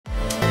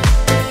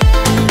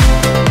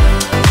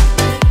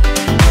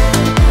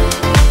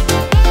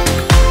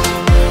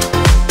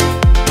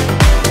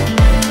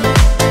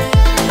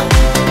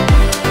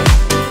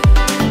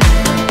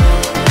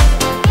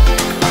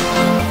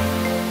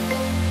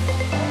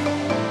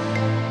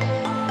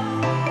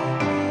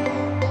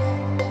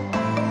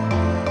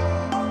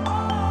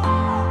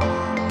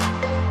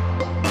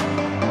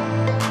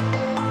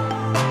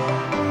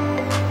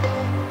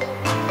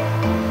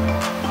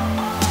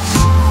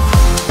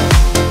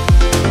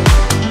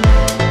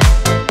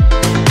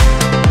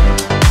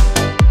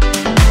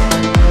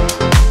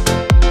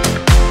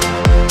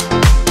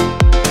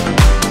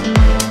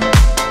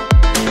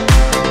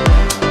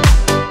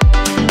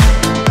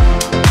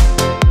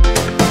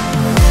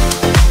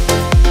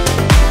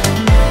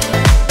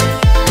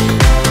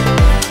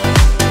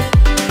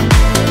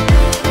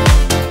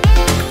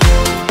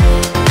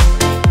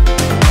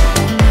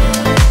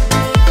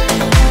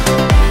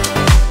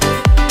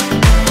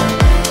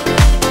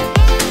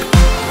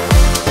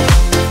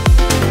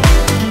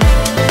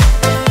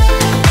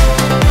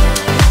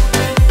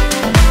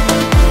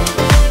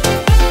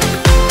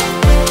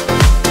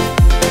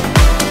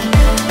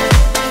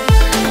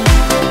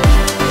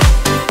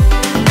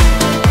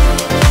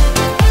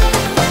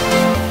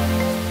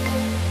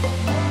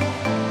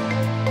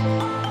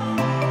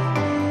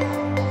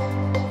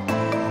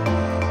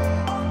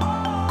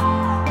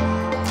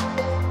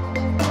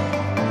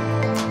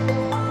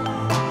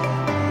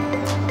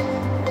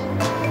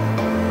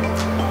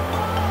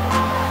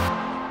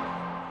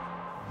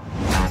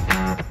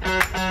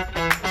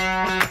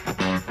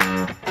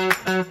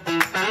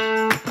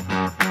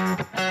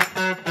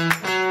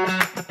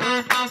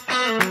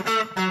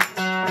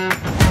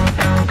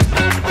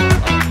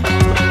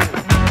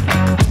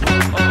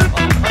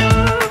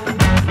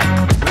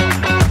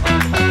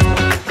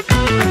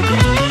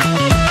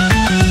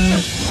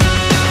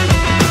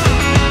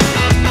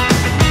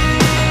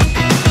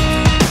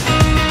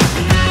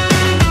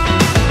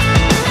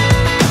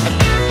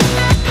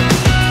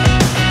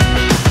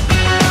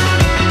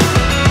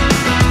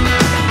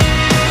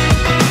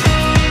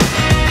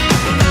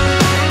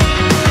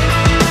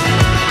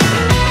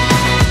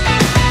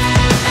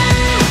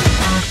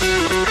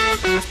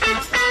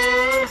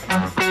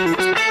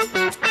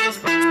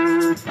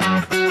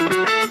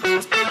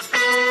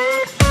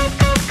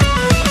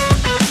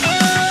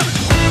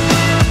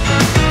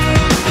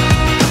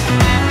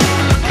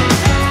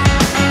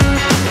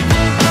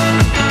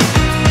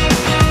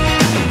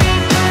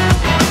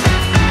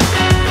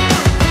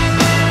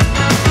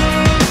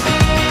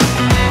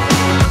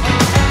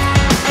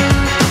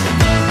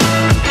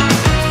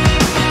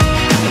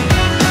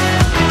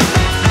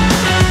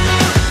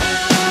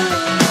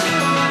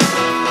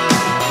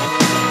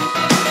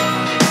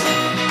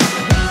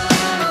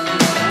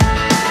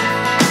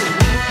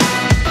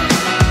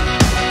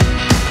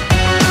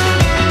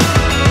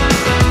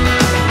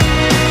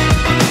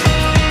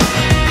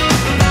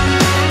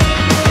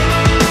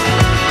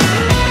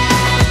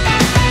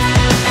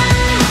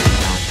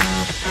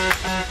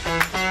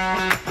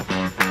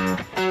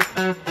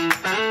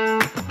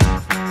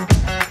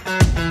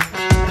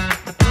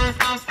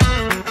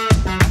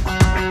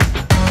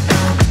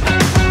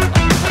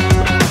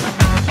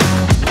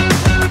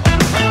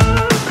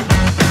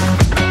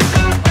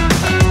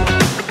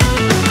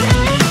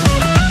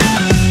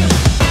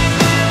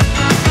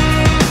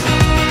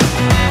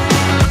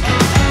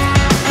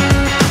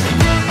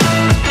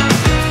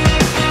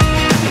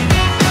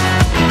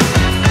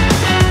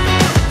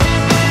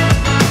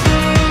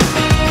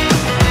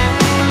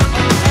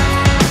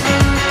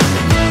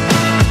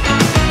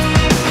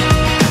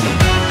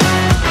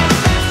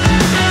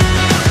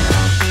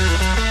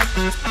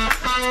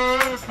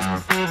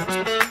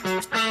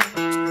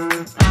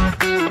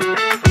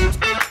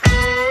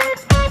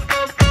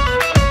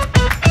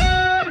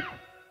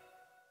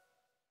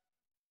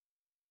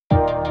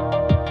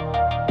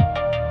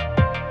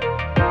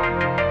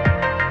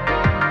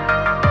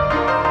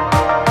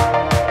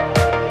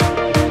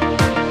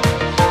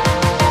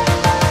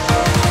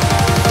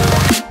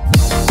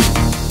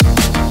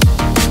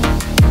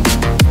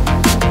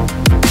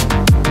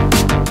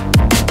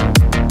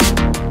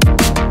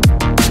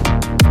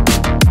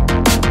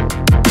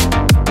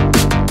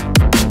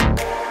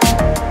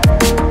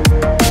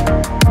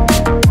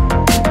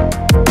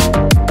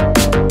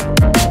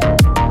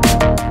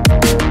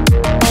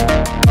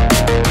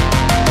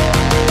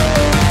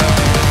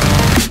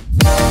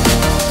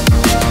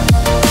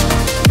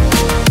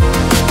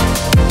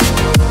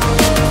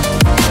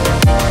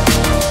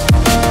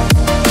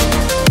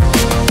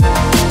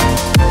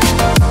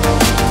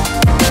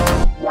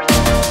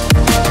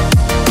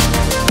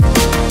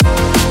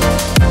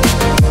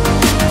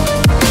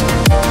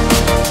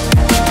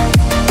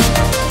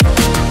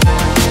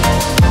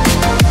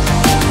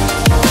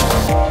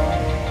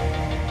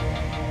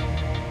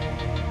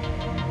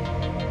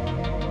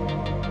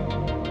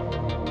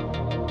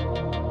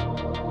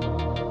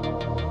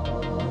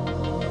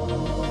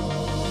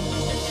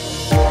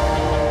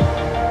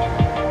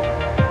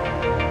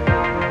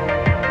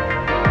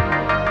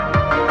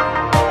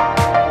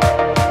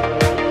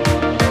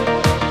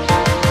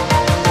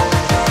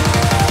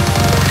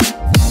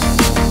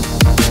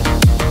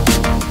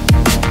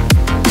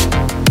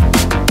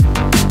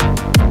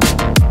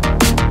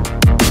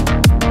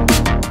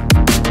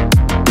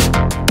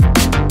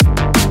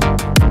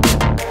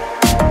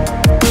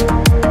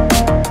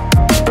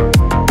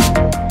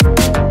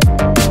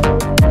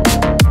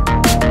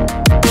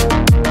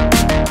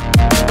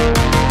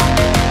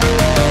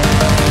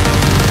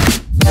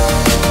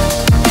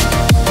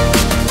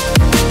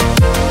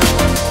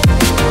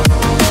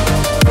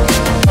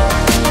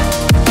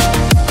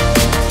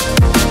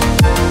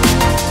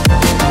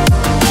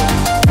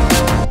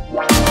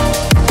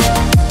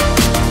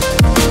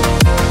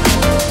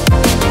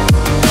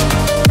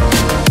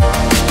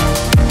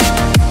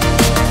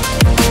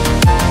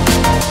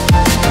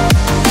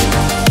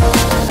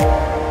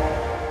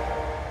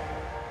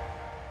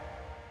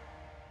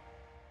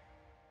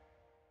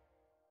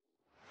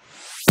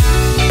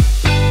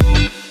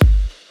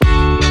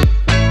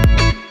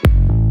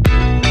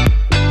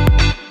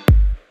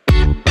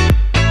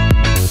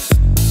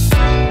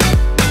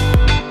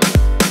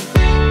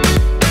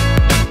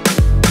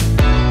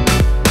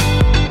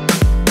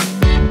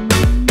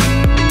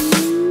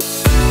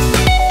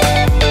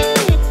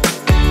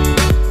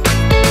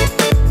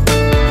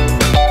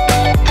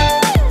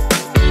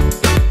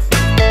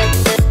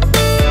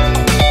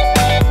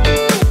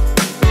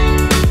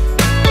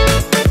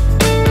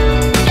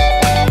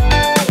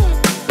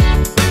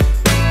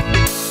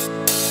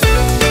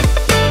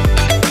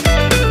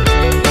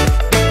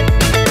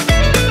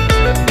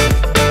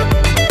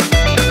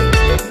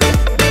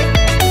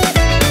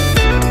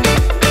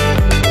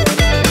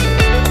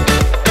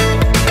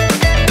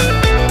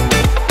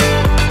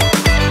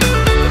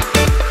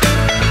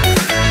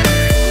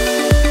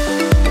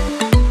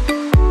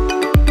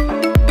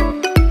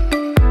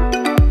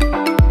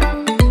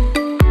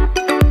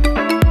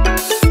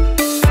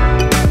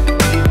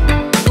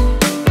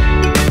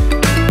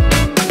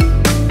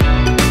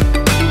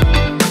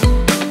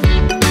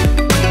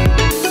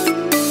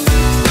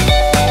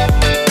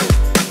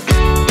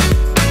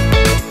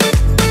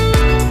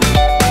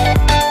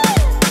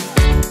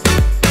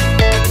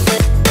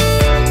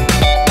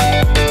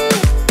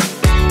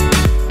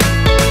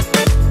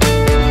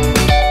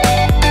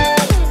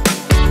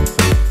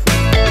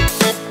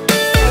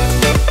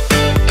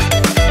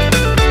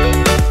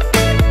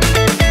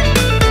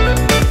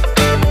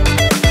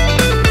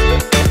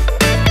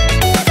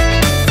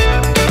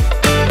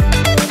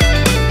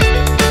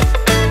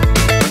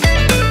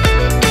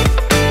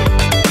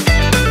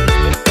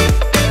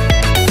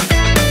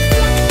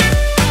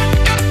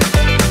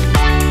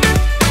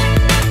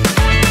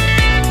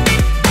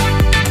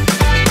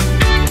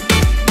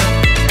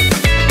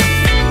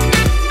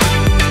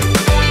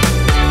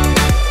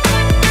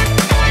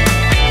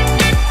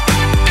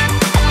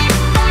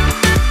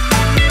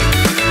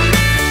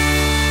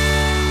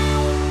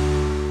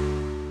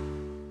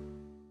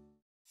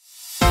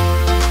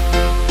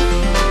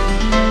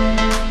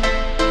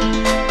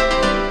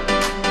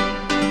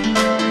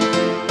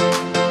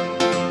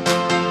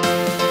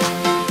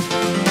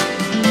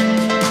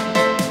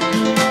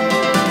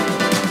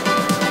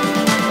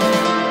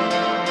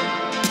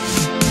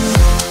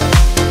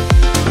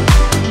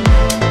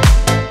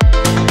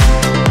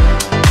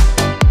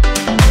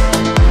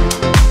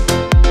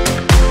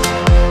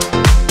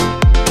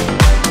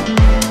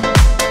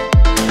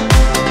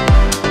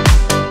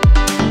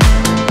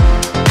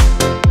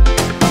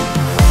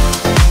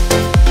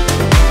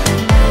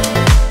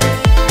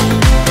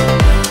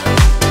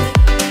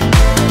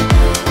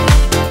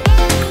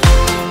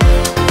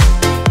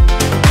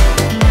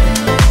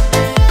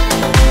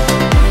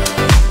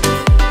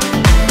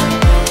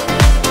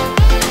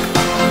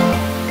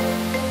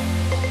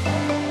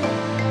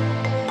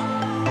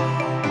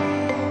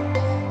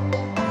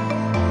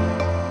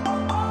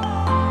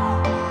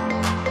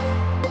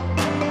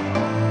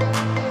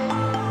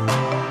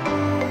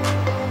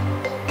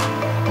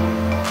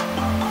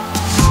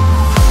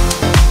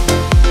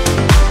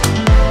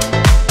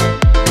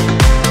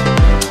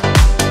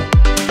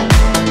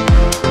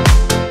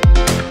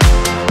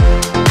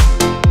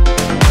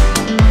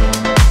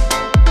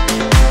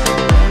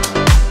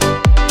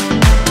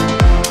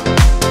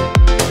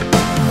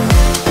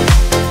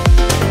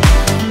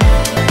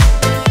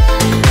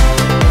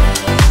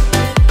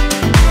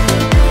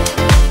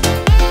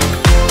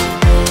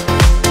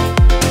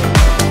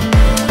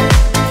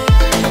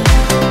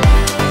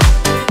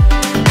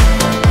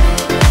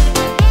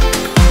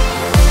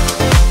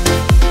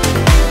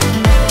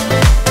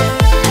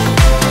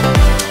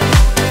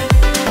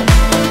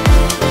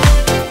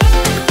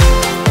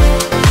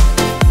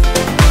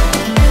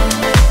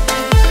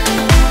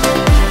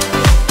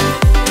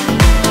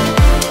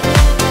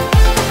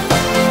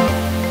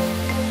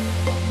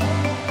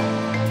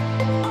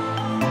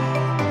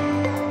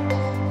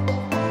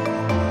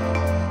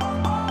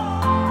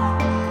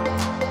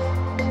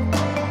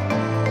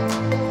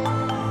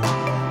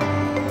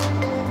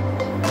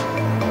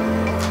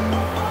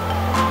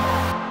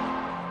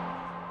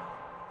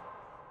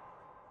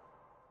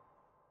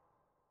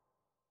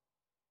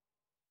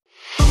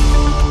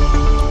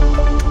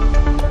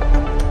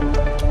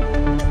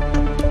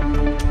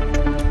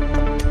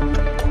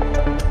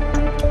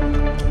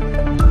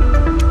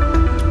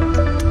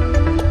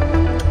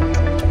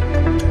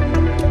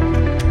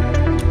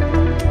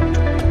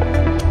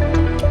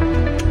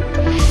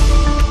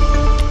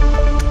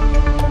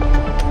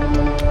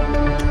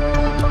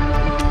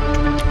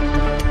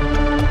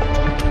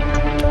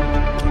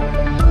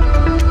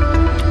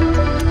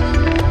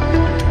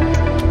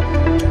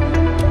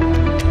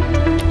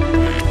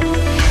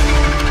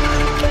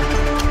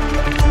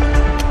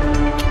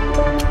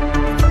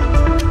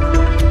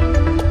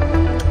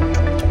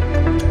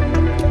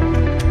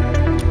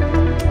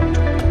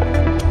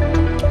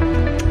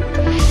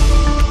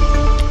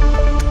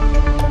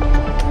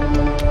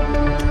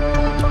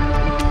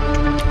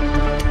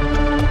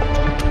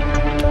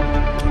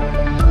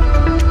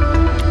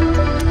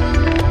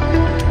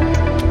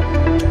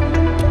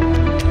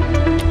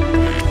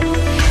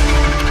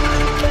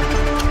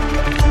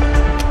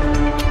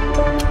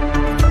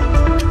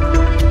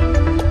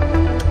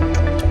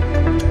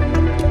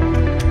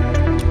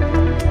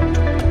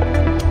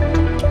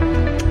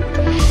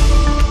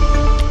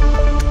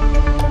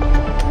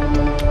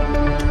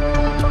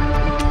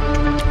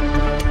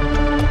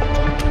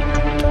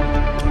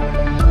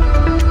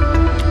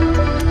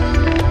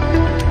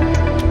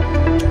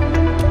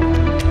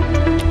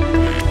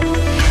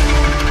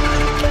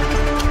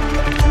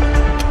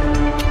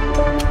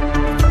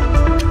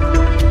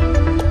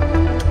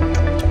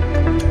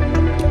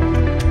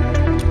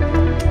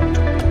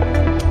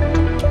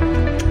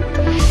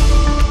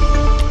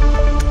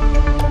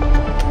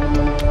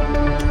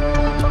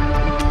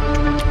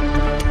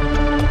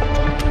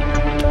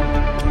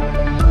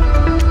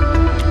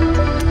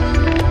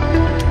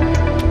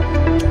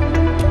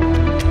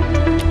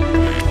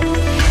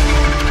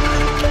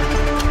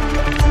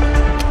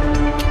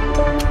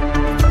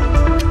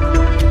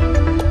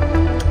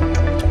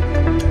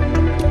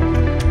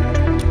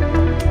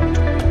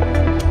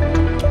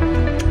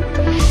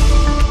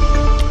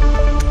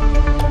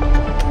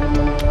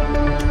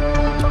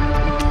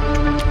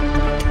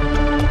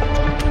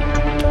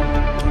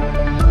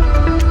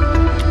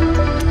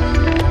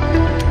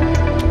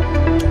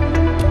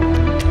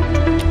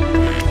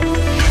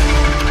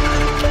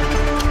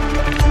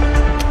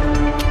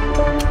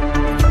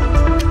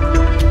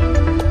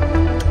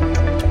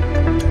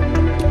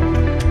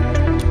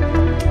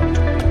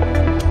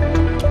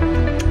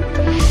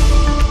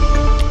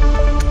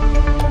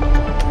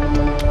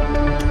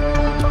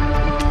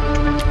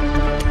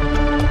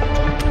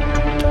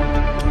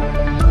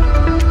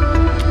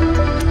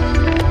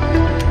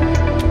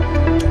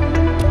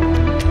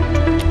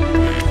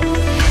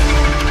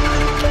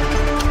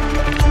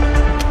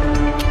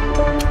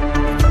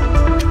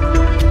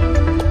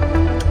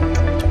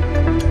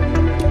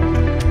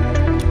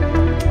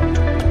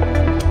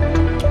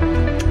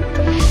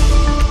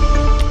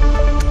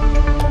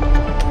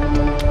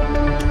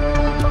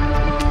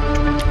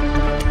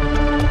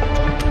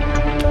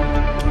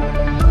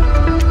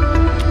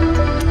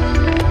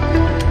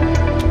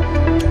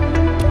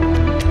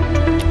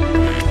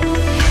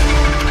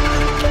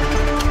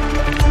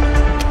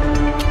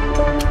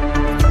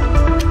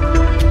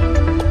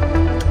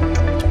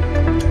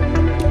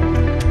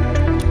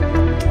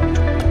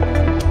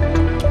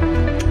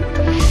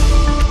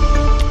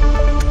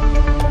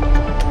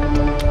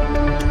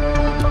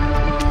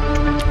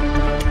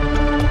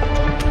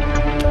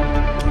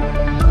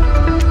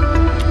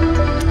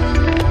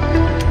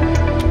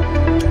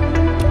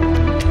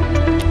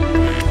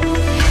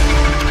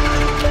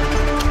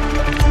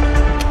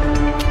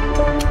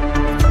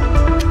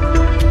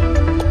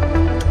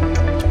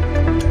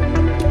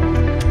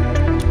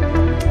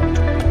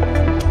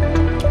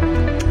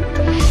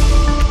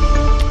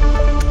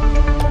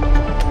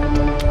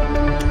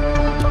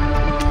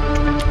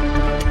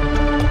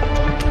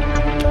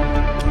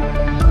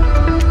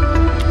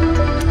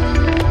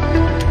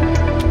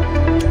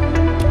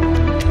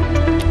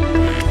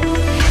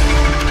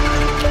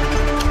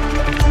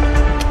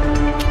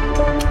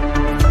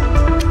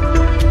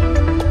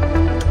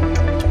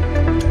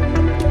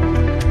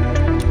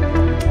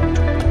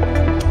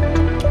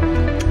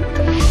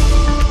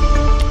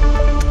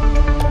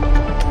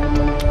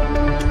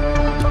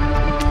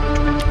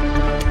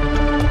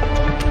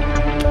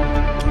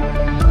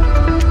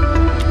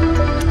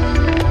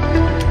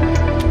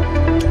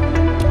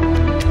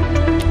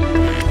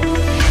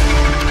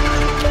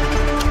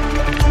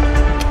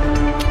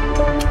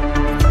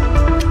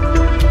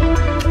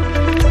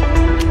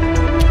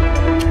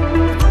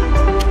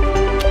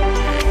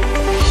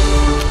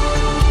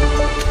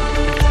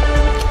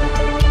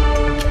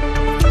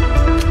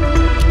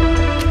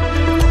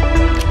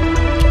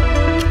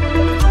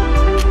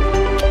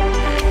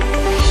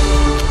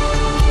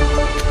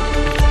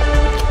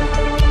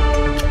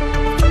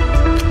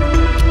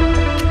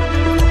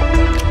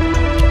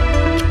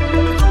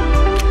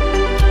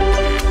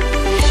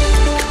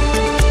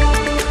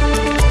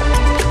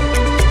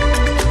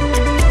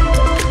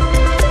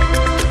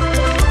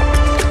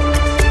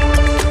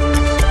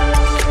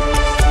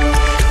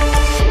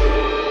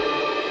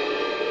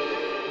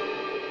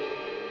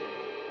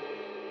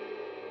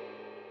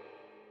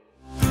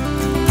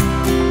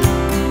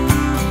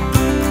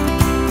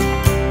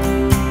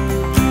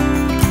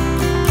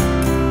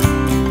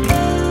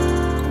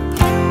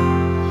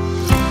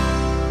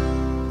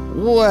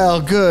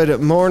Well,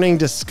 good morning,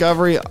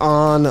 Discovery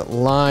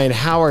Online.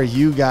 How are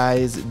you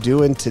guys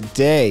doing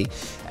today?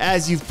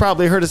 As you've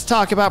probably heard us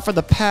talk about for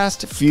the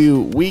past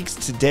few weeks,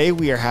 today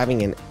we are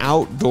having an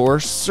outdoor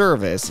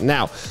service.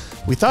 Now,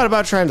 we thought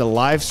about trying to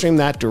live stream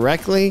that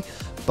directly,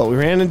 but we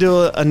ran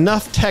into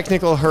enough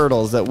technical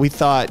hurdles that we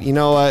thought, you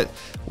know what,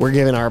 we're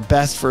giving our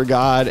best for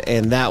God,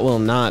 and that will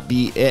not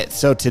be it.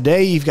 So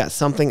today you've got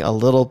something a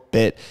little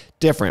bit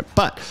different,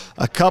 but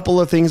a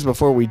couple of things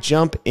before we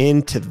jump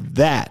into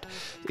that.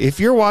 If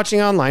you're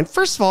watching online,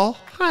 first of all,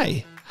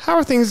 hi. How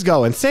are things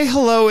going? Say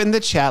hello in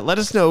the chat. Let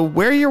us know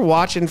where you're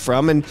watching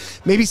from, and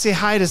maybe say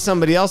hi to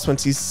somebody else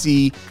once you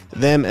see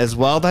them as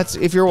well. That's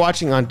if you're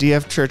watching on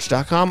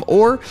dfchurch.com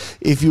or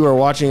if you are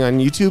watching on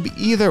YouTube.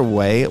 Either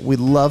way, we'd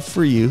love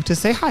for you to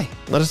say hi.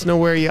 Let us know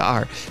where you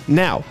are.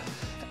 Now,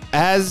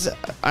 as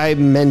I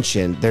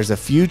mentioned, there's a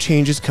few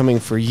changes coming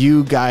for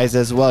you guys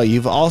as well.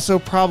 You've also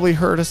probably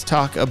heard us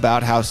talk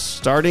about how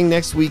starting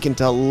next week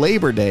until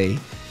Labor Day,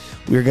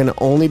 we're going to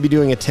only be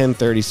doing a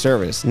 10:30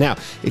 service. Now,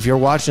 if you're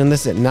watching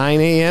this at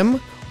 9 a.m.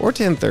 or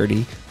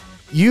 10:30,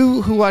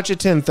 you who watch at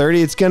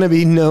 10:30, it's going to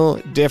be no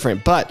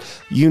different. But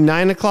you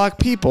 9 o'clock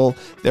people,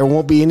 there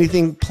won't be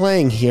anything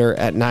playing here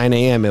at 9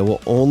 a.m. It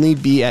will only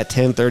be at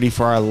 10:30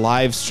 for our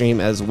live stream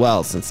as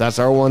well. Since that's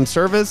our one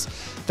service,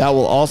 that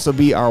will also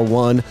be our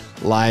one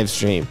live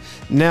stream.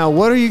 Now,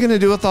 what are you going to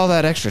do with all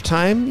that extra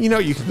time? You know,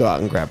 you can go out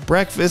and grab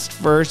breakfast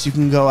first. You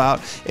can go out,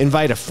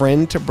 invite a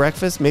friend to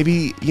breakfast.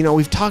 Maybe, you know,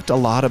 we've talked a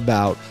lot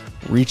about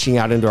reaching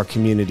out into our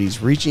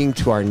communities, reaching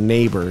to our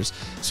neighbors.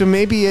 So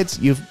maybe it's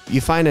you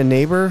find a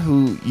neighbor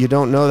who you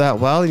don't know that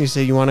well, and you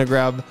say you want to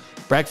grab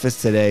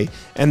breakfast today.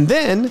 And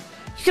then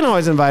you can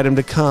always invite them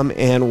to come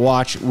and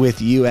watch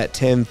with you at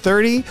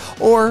 10:30,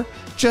 or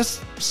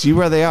just see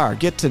where they are,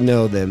 get to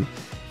know them.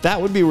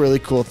 That would be a really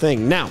cool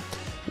thing. Now,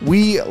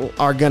 we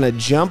are going to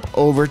jump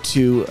over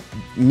to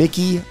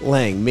Mickey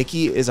Lang.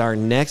 Mickey is our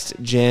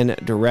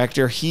NextGen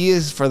Director. He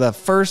is, for the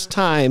first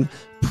time,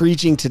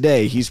 preaching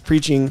today. He's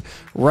preaching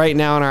right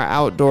now in our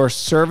outdoor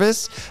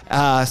service.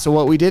 So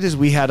what we did is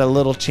we had a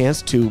little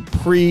chance to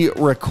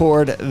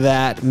pre-record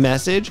that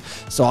message.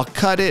 So I'll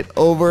cut it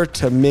over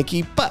to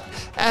Mickey. But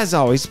as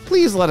always,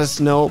 please let us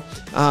know.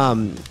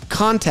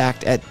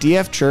 Contact at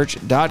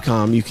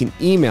dfchurch.com. You can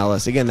email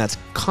us. Again, that's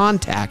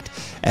contact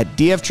at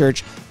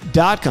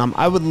dfchurch.com.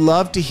 I would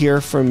love to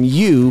hear from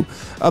you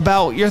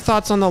about your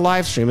thoughts on the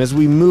live stream as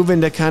we move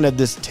into kind of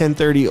this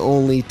 10:30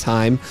 only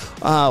time.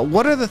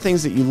 What are the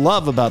things that you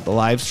love about the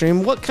live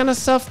stream? What kind of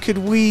stuff could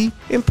we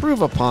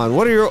improve upon?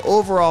 What are your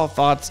overall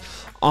thoughts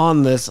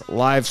on this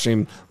live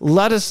stream?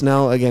 Let us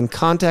know. Again,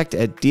 contact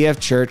at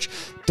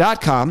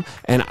dfchurch.com,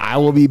 and I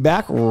will be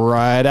back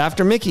right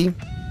after Mickey.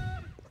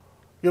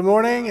 Good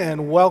morning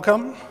and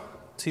welcome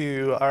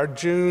to our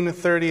June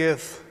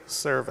 30th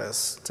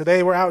service.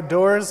 Today we're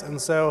outdoors,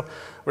 and so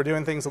we're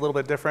doing things a little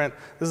bit different.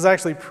 This is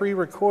actually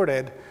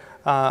pre-recorded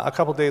a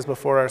couple days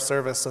before our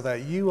service so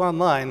that you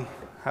online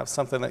have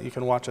something that you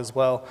can watch as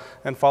well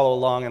and follow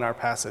along in our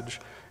passage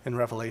in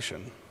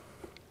Revelation.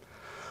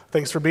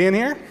 Thanks for being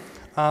here.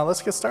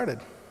 Let's get started.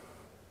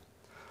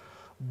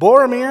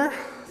 Boromir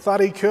thought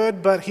he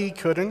could, but he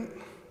couldn't.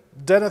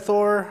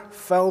 Denethor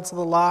fell to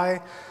the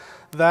lie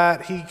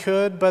that he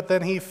could, but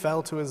then he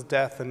fell to his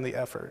death in the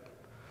effort.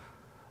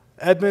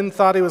 Edmund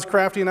thought he was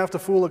crafty enough to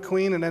fool a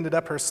queen and ended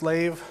up her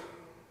slave.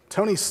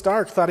 Tony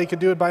Stark thought he could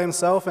do it by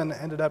himself and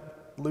ended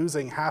up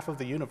losing half of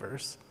the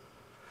universe.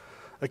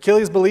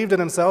 Achilles believed in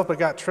himself but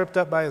got tripped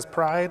up by his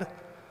pride.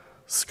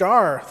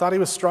 Scar thought he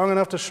was strong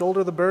enough to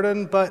shoulder the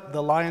burden, but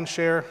the lion's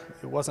share,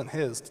 it wasn't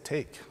his to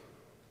take.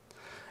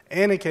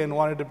 Anakin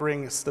wanted to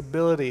bring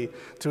stability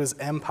to his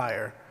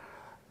empire,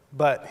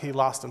 but he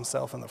lost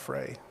himself in the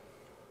fray.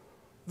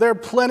 There are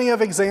plenty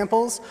of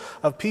examples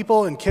of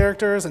people and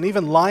characters and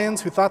even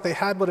lions who thought they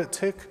had what it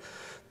took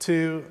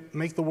to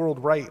make the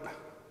world right,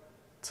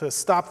 to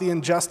stop the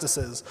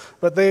injustices,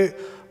 but they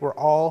were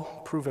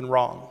all proven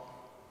wrong.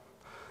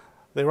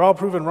 They were all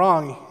proven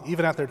wrong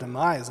even at their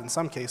demise in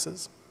some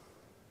cases.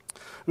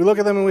 We look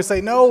at them and we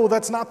say, no,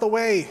 that's not the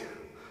way.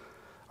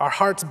 Our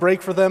hearts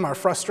break for them, our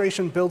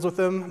frustration builds with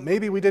them.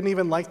 Maybe we didn't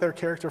even like their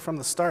character from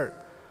the start.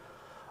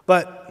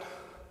 But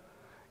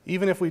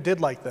even if we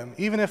did like them,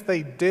 even if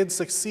they did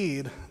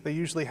succeed, they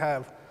usually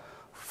have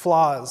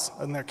flaws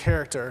in their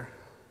character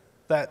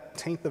that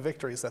taint the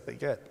victories that they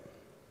get.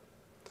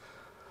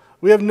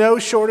 We have no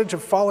shortage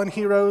of fallen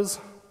heroes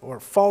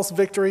or false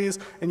victories,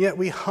 and yet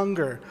we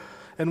hunger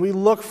and we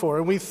look for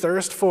and we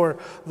thirst for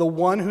the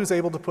one who's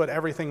able to put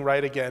everything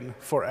right again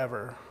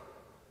forever.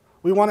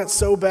 We want it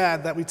so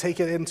bad that we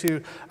take it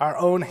into our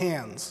own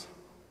hands.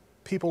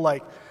 People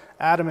like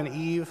Adam and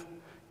Eve,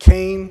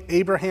 Cain,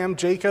 Abraham,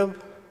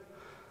 Jacob,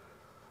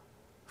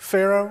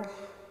 Pharaoh,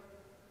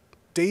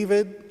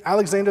 David,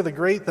 Alexander the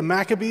Great, the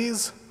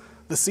Maccabees,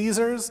 the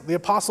Caesars, the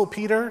Apostle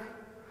Peter,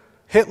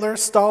 Hitler,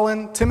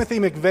 Stalin, Timothy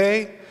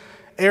McVeigh,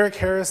 Eric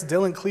Harris,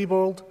 Dylan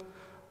Klebold,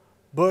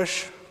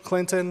 Bush,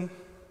 Clinton,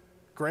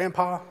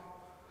 Grandpa,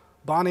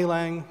 Bonnie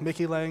Lang,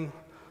 Mickey Lang.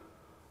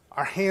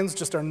 Our hands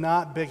just are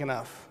not big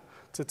enough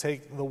to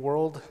take the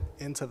world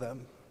into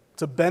them,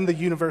 to bend the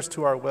universe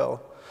to our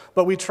will.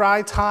 But we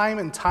try time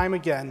and time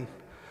again,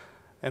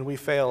 and we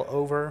fail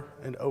over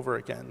and over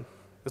again.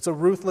 It's a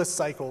ruthless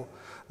cycle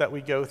that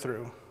we go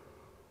through.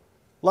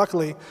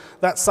 Luckily,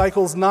 that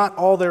cycle's not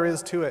all there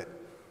is to it.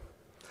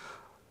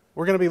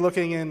 We're going to be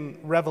looking in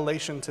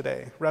Revelation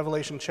today,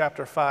 Revelation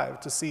chapter 5,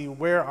 to see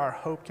where our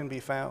hope can be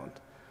found.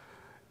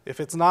 If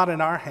it's not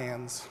in our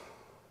hands,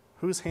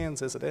 whose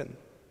hands is it in?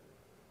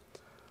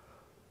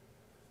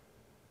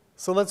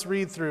 So let's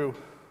read through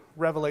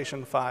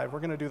Revelation 5. We're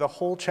going to do the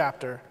whole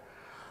chapter.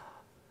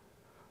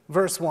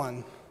 Verse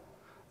 1.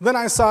 Then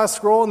I saw a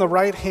scroll in the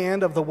right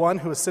hand of the one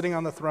who was sitting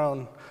on the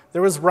throne.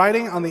 There was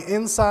writing on the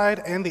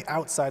inside and the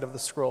outside of the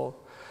scroll,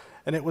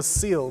 and it was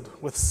sealed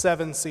with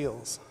 7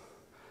 seals.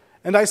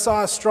 And I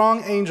saw a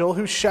strong angel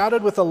who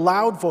shouted with a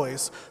loud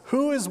voice,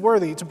 "Who is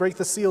worthy to break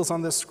the seals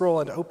on this scroll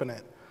and open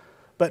it?"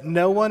 But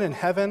no one in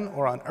heaven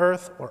or on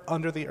earth or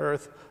under the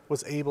earth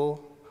was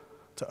able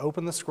to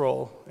open the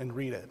scroll and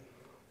read it.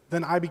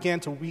 Then I began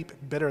to weep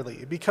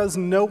bitterly, because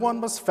no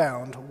one was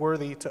found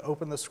worthy to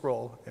open the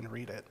scroll and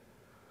read it.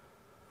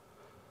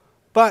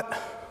 But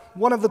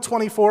one of the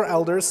 24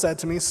 elders said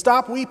to me,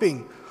 "Stop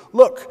weeping.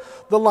 Look,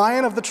 the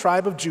Lion of the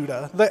tribe of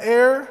Judah, the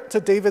heir to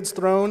David's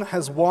throne,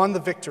 has won the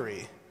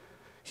victory.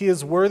 He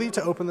is worthy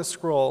to open the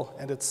scroll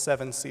and its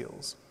 7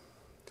 seals."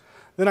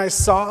 Then I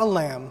saw a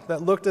lamb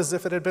that looked as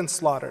if it had been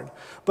slaughtered,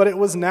 but it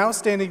was now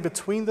standing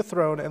between the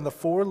throne and the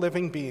 4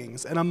 living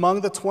beings, and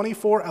among the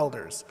 24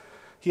 elders.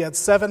 He had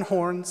 7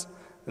 horns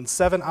and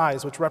 7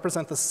 eyes, which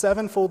represent the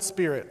 7-fold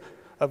Spirit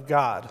of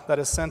God that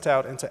is sent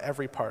out into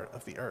every part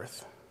of the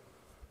earth.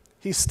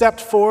 He stepped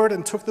forward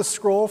and took the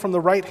scroll from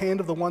the right hand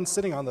of the one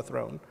sitting on the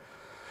throne.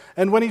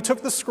 And when he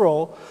took the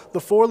scroll,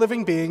 the 4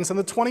 living beings and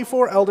the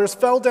 24 elders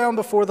fell down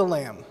before the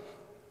Lamb.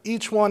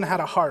 Each one had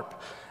a harp,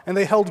 and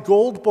they held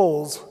gold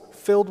bowls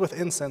filled with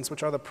incense,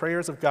 which are the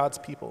prayers of God's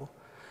people.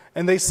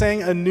 And they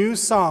sang a new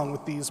song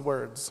with these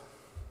words: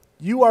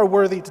 "You are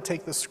worthy to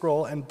take the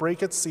scroll and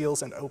break its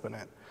seals and open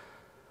it.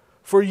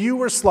 For you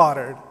were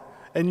slaughtered,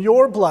 and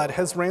your blood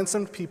has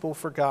ransomed people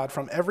for God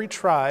from every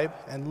tribe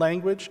and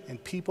language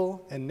and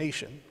people and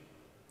nation.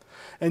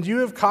 And you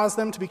have caused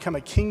them to become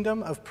a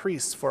kingdom of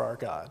priests for our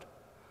God,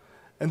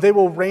 and they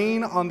will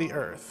reign on the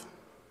earth."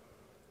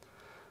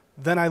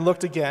 Then I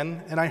looked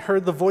again, and I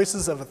heard the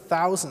voices of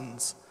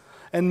thousands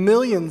and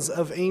millions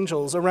of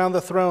angels around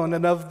the throne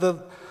and of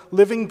the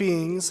living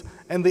beings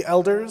and the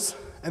elders,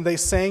 and they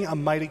sang a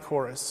mighty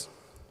chorus: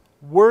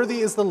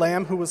 "Worthy is the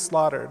Lamb who was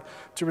slaughtered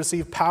to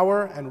receive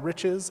power and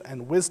riches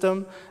and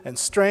wisdom and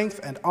strength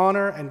and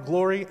honor and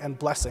glory and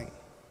blessing."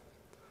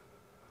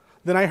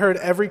 Then I heard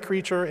every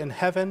creature in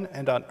heaven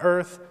and on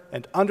earth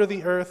and under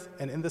the earth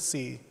and in the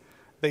sea.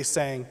 They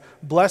sang,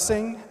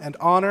 "Blessing and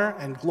honor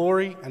and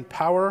glory and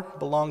power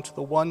belong to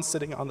the one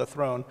sitting on the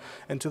throne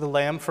and to the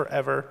Lamb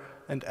forever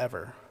and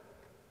ever."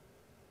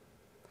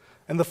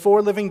 And the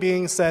 4 living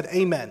beings said,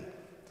 "Amen."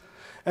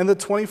 And the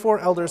 24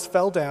 elders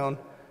fell down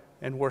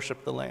and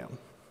worshiped the Lamb.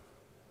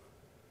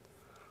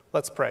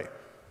 Let's pray.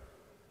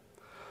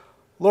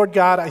 Lord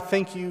God, I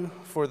thank you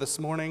for this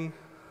morning.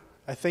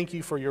 I thank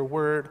you for your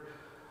word.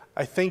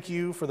 I thank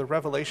you for the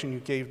revelation you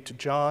gave to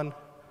John.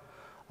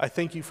 I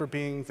thank you for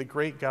being the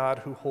great God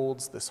who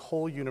holds this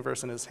whole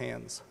universe in his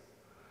hands,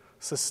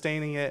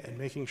 sustaining it and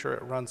making sure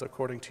it runs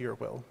according to your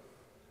will.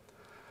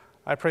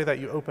 I pray that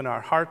you open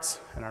our hearts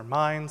and our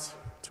minds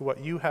to what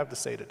you have to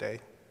say today.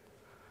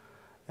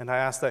 And I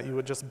ask that you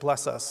would just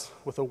bless us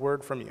with a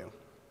word from you.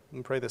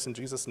 And pray this in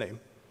Jesus' name.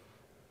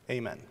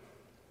 Amen.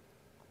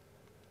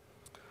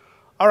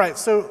 All right,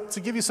 so to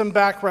give you some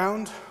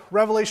background,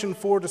 Revelation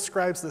 4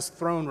 describes this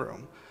throne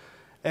room,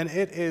 and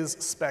it is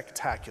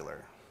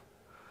spectacular.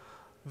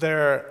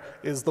 There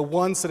is the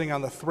one sitting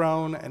on the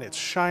throne, and it's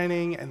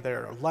shining, and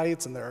there are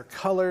lights, and there are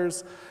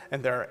colors,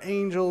 and there are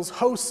angels,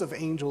 hosts of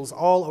angels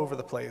all over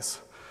the place.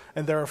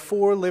 And there are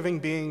 4 living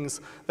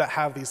beings that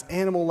have these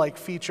animal-like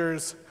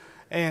features,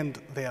 and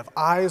they have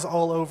eyes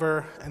all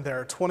over, and there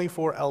are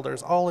 24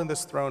 elders all in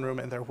this throne room,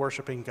 and they're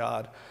worshiping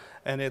God,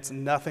 and it's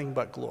nothing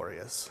but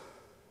glorious.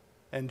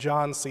 And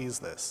John sees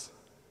this.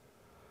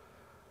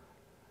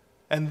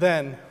 And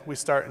then we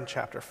start in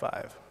chapter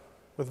 5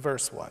 with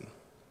verse 1.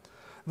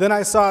 Then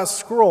I saw a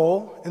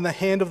scroll in the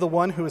hand of the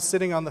one who was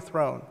sitting on the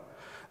throne.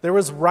 There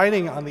was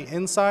writing on the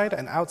inside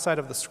and outside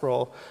of the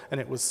scroll, and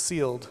it was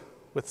sealed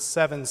with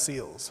 7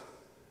 seals.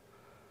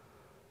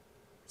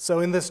 So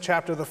in this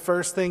chapter, the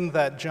first thing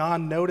that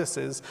John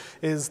notices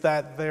is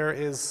that there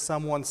is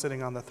someone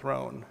sitting on the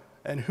throne.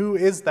 And who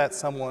is that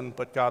someone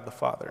but God the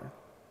Father?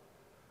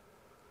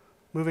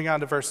 Moving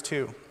on to verse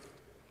 2.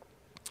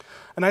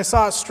 And I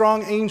saw a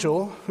strong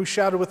angel who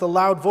shouted with a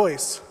loud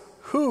voice,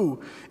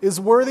 "Who is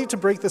worthy to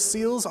break the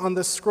seals on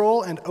this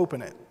scroll and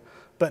open it?"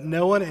 But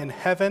no one in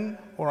heaven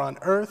or on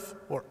earth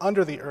or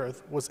under the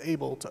earth was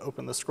able to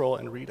open the scroll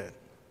and read it.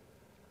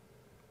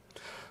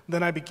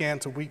 Then I began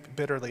to weep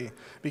bitterly,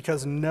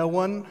 because no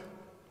one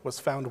was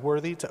found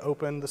worthy to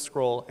open the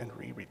scroll and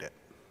reread it.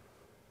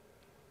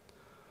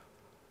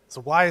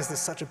 So why is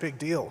this such a big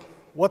deal?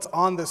 What's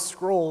on this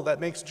scroll that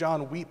makes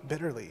John weep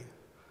bitterly?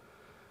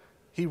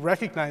 He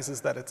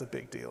recognizes that it's a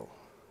big deal.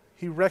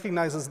 He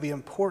recognizes the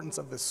importance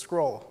of this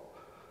scroll.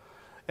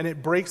 And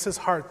it breaks his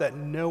heart that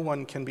no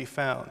one can be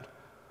found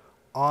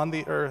on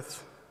the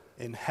earth,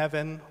 in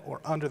heaven, or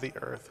under the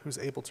earth who's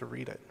able to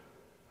read it.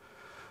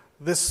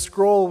 This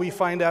scroll, we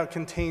find out,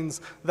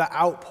 contains the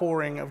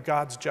outpouring of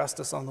God's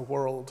justice on the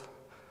world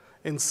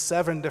in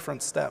 7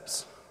 different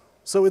steps.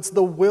 So it's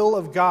the will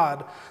of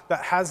God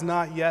that has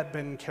not yet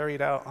been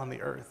carried out on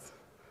the earth,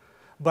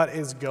 but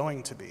is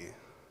going to be.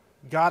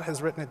 God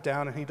has written it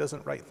down, and he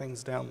doesn't write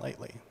things down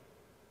lightly.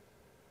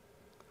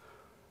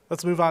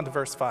 Let's move on to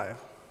verse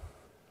 5.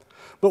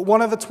 But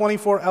one of the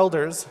 24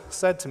 elders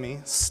said to me,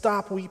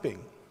 "Stop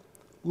weeping.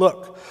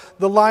 Look,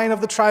 the Lion of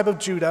the tribe of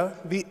Judah,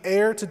 the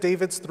heir to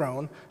David's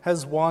throne,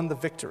 has won the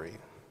victory.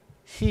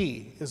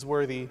 He is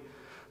worthy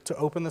to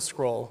open the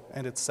scroll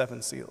and its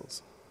 7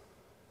 seals."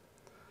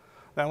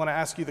 Now I want to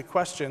ask you the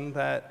question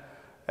that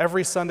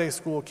every Sunday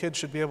school kid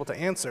should be able to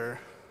answer.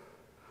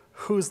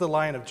 Who's the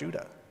Lion of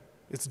Judah?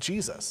 It's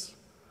Jesus.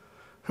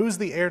 Who's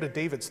the heir to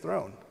David's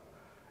throne?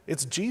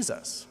 It's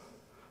Jesus.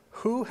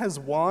 Who has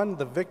won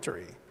the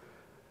victory?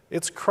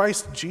 It's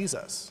Christ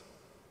Jesus.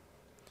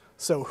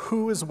 So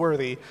who is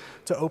worthy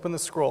to open the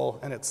scroll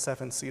and its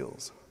 7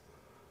 seals?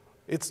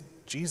 It's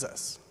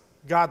Jesus,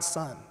 God's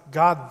Son,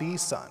 God the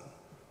Son.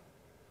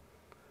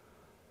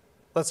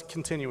 Let's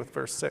continue with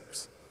verse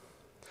 6.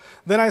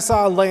 Then I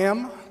saw a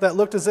lamb that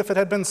looked as if it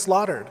had been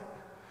slaughtered.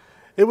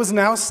 It was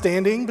now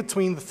standing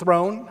between the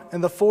throne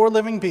and the 4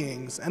 living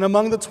beings and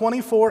among the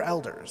 24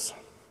 elders.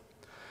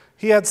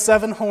 He had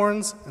 7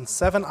 horns and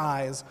 7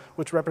 eyes,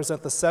 which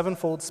represent the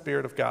 7-fold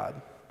Spirit of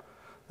God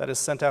that is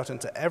sent out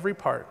into every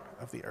part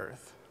of the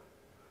earth.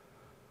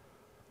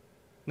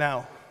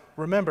 Now,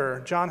 remember,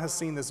 John has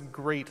seen this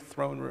great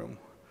throne room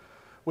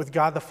with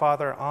God the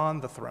Father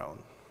on the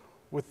throne,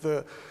 with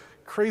the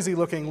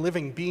crazy-looking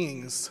living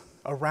beings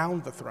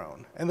around the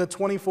throne, and the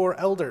 24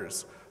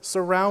 elders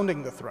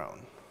surrounding the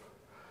throne.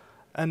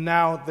 And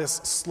now this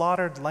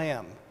slaughtered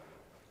lamb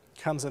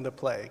comes into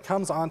play,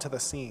 comes onto the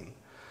scene,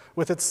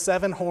 with its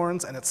 7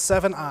 horns and its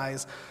 7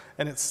 eyes,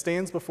 and it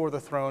stands before the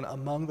throne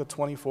among the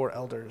 24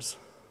 elders.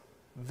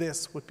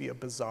 This would be a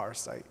bizarre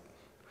sight.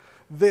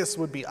 This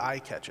would be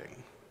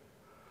eye-catching.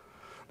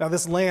 Now,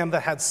 this lamb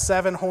that had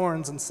 7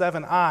 horns and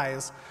 7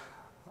 eyes,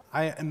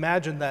 I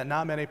imagine that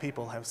not many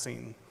people have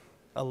seen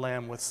a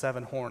lamb with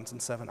 7 horns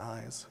and 7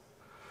 eyes.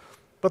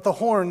 But the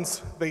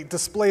horns, they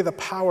display the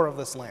power of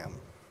this lamb.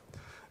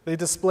 They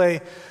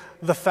display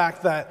the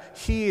fact that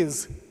he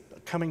is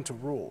coming to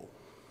rule.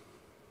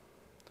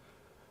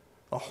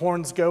 The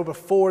horns go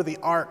before the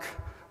ark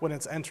when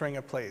it's entering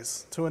a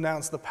place to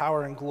announce the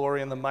power and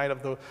glory and the might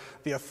of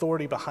the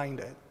authority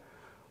behind it.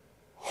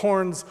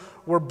 Horns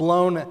were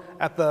blown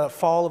at the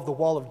fall of the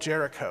wall of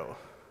Jericho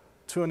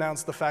to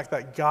announce the fact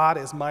that God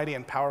is mighty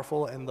and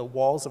powerful and the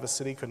walls of a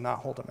city could not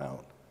hold him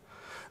out.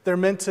 They're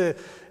meant to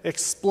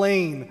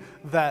explain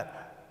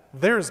that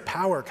there's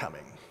power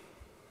coming.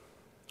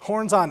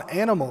 Horns on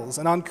animals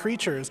and on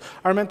creatures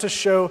are meant to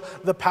show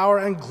the power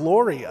and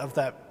glory of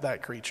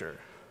that creature.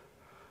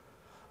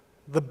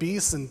 The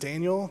beasts in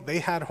Daniel, they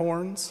had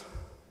horns.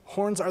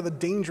 Horns are the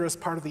dangerous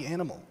part of the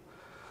animal.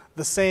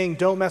 The saying,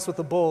 "Don't mess with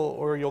the bull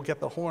or you'll get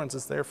the horns,"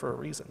 is there for a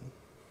reason.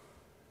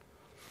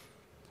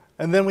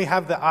 And then we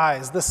have the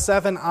eyes, the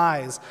 7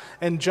 eyes.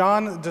 And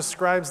John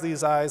describes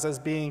these eyes as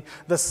being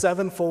the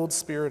 7-fold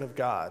Spirit of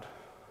God.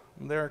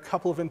 There are a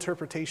couple of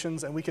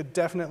interpretations, and we could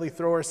definitely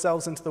throw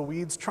ourselves into the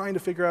weeds trying to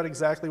figure out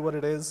exactly what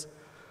it is.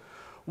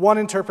 One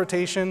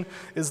interpretation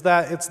is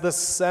that it's the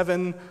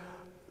seven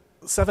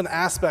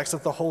aspects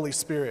of the Holy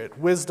Spirit: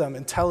 wisdom,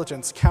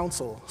 intelligence,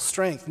 counsel,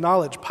 strength,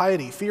 knowledge,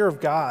 piety, fear of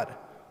God.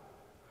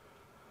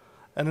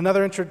 And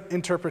another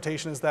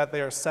interpretation is that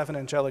they are 7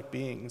 angelic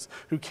beings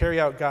who carry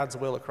out God's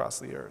will across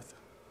the earth.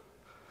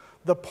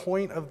 The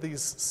point of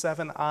these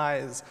 7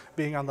 eyes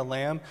being on the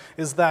Lamb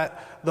is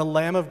that the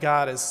Lamb of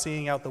God is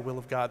seeing out the will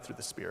of God through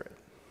the Spirit.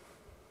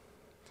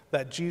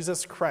 That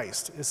Jesus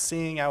Christ is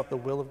seeing out the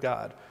will of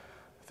God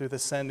through the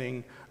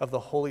sending of the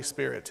Holy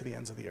Spirit to the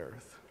ends of the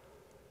earth.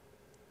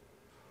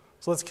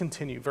 So let's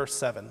continue, verse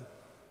 7.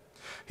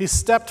 He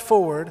stepped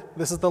forward,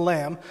 this is the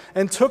Lamb,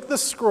 and took the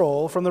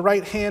scroll from the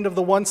right hand of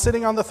the one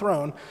sitting on the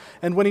throne.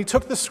 And when he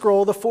took the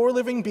scroll, the 4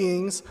 living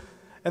beings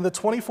and the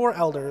 24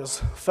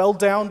 elders fell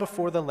down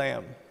before the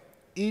Lamb.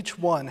 Each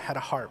one had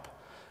a harp,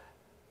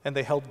 and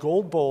they held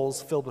gold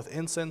bowls filled with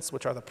incense,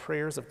 which are the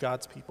prayers of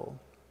God's people.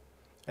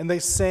 And they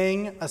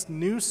sang a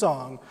new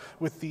song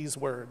with these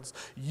words: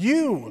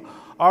 "You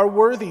are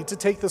worthy to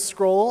take the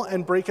scroll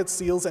and break its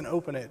seals and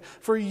open it.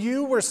 For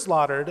you were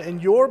slaughtered,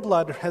 and your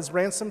blood has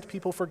ransomed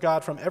people for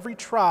God from every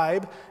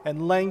tribe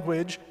and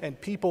language and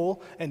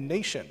people and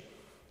nation.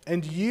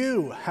 And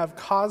you have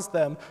caused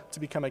them to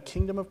become a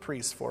kingdom of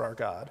priests for our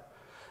God,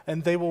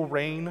 and they will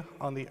reign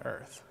on the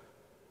earth."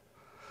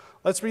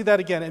 Let's read that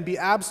again and be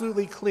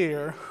absolutely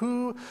clear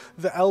who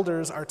the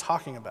elders are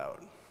talking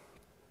about.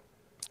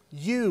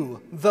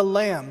 You, the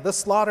lamb, the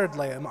slaughtered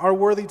lamb, are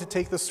worthy to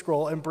take the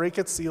scroll and break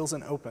its seals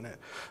and open it.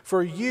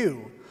 For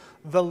you,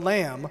 the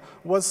lamb,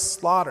 was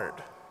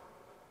slaughtered.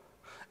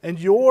 And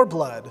your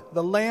blood,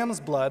 the lamb's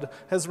blood,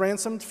 has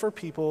ransomed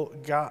people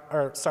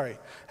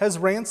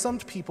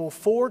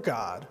for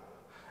God,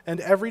 and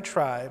every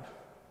tribe,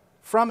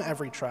 from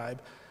every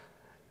tribe,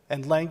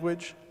 and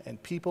language,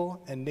 and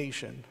people, and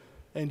nation.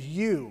 And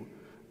you,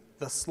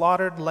 the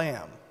slaughtered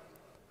lamb,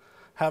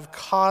 have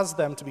caused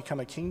them to become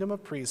a kingdom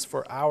of priests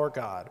for our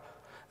God,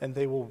 and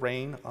they will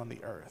reign on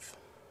the earth.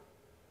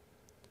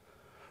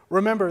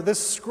 Remember, this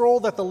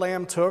scroll that the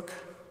lamb took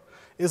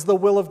is the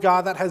will of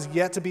God that has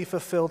yet to be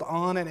fulfilled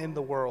on and in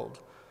the world.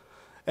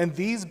 And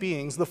these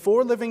beings, the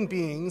 4 living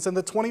beings and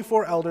the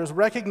 24 elders,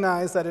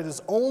 recognize that it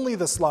is only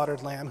the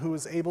slaughtered lamb who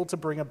is able to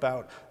bring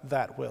about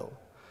that will.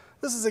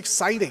 This is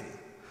exciting.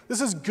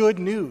 This is good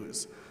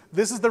news.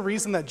 This is the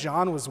reason that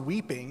John was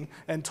weeping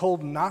and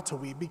told not to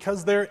weep,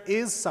 because there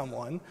is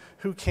someone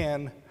who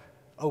can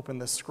open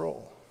this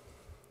scroll.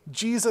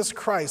 Jesus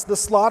Christ, the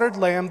slaughtered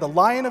lamb, the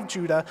Lion of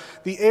Judah,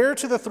 the heir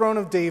to the throne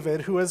of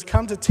David, who has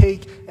come to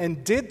take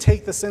and did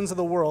take the sins of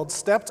the world,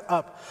 stepped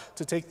up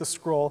to take the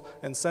scroll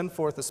and send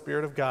forth the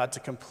Spirit of God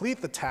to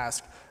complete the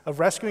task of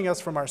rescuing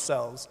us from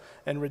ourselves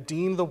and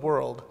redeem the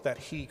world that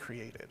he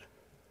created.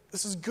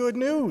 This is good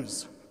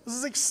news. This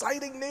is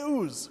exciting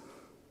news.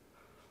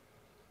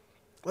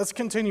 Let's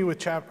continue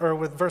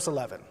with verse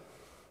 11.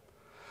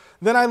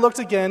 Then I looked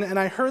again, and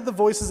I heard the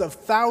voices of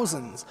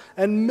thousands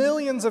and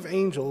millions of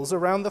angels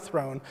around the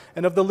throne,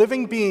 and of the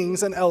living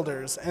beings and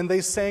elders, and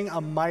they sang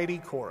a mighty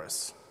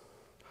chorus.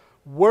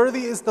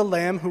 Worthy is the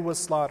Lamb who was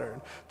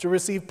slaughtered, to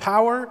receive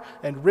power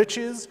and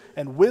riches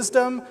and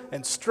wisdom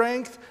and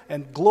strength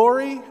and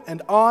glory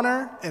and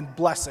honor and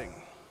blessing.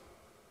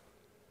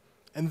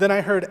 And then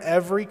I heard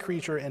every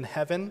creature in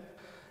heaven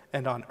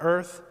and on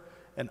earth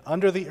and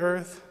under the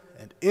earth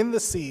and in the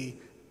sea,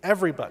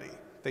 everybody,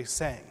 they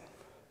sang,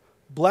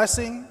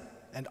 blessing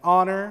and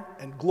honor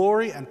and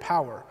glory and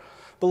power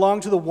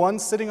belong to the one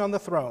sitting on the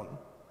throne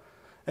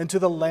and to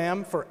the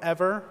Lamb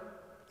forever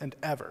and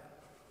ever.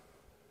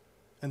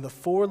 And the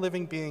 4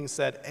 living beings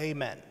said,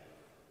 Amen.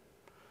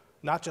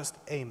 Not just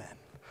amen,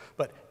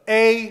 but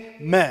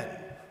amen.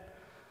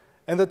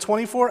 And the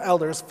 24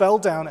 elders fell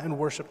down and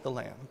worshiped the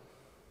Lamb.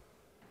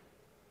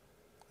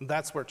 And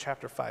that's where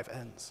chapter 5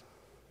 ends.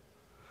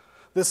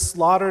 This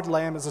slaughtered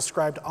lamb is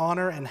ascribed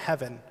honor in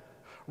heaven,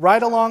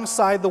 right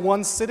alongside the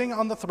one sitting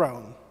on the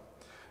throne.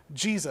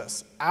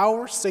 Jesus,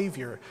 our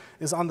Savior,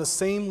 is on the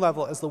same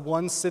level as the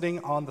one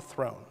sitting on the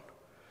throne.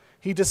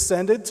 He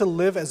descended to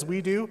live as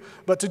we do,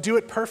 but to do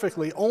it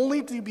perfectly,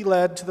 only to be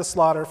led to the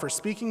slaughter for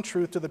speaking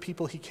truth to the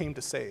people he came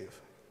to save.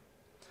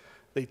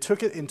 They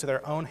took it into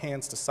their own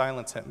hands to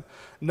silence him,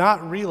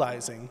 not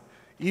realizing,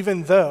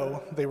 even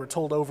though they were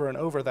told over and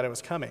over that it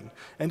was coming,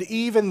 and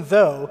even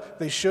though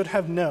they should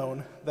have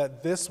known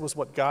that this was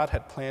what God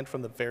had planned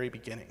from the very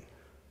beginning.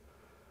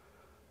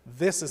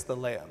 This is the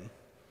Lamb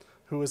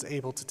who was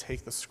able to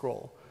take the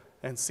scroll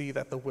and see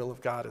that the will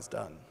of God is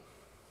done.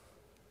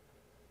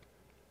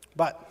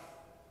 But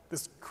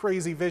this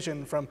crazy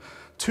vision from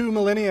 2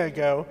 millennia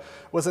ago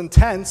was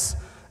intense,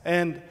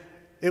 and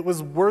it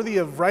was worthy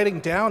of writing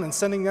down and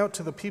sending out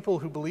to the people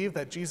who believe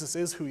that Jesus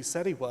is who he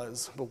said he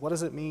was. But what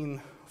does it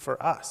mean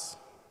for us?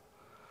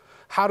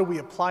 How do we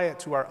apply it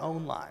to our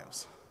own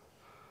lives?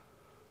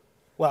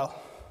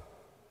 Well,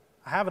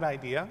 I have an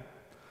idea.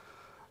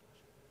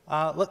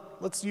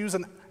 Let's use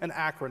an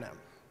acronym.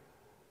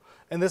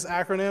 And this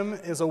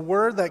acronym is a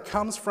word that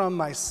comes from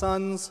my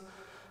son's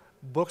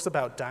books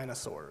about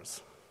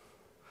dinosaurs.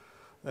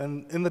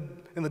 And in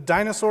the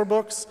dinosaur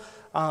books,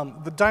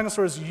 the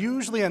dinosaurs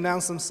usually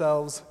announce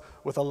themselves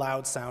with a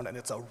loud sound, and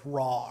it's a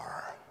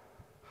roar.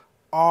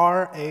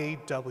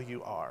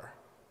 R-A-W-R.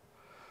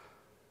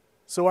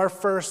 So our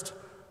first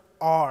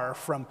R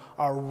from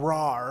our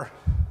roar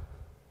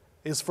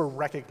is for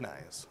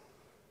recognize.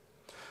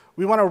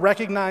 We want to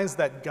recognize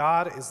that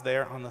God is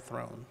there on the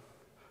throne.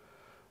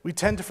 We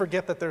tend to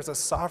forget that there's a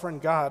sovereign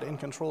God in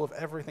control of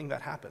everything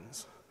that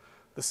happens.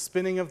 The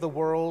spinning of the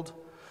world,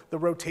 the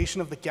rotation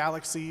of the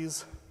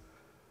galaxies,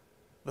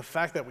 the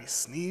fact that we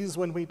sneeze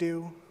when we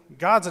do.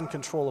 God's in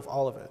control of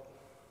all of it.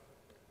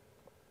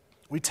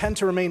 We tend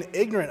to remain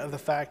ignorant of the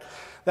fact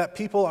that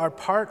people are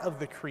part of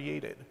the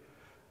created,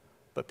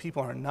 but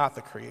people are not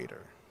the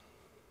creator.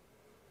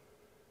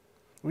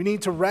 We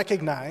need to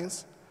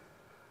recognize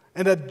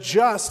and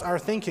adjust our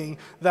thinking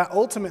that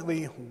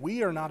ultimately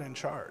we are not in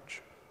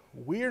charge.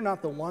 We are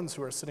not the ones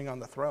who are sitting on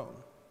the throne.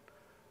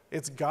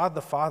 It's God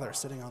the Father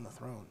sitting on the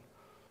throne.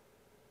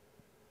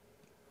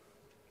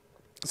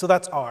 So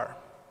that's R.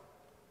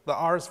 The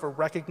R is for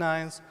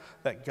recognize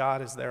that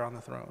God is there on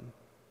the throne.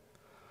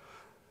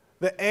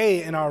 The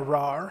A in our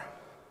RAR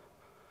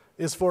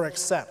is for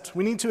accept.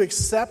 We need to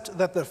accept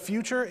that the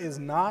future is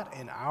not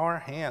in our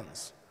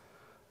hands.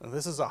 And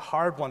this is a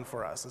hard one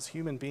for us as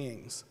human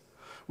beings.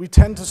 We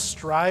tend to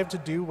strive to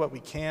do what we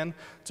can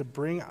to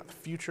bring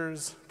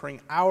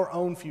our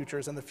own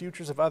futures and the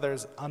futures of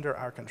others under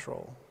our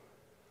control.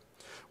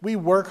 We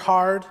work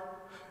hard,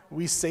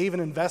 We save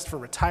and invest for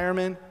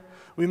retirement.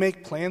 We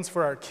make plans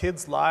for our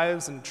kids'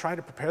 lives and try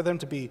to prepare them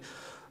to be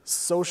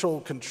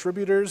social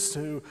contributors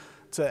to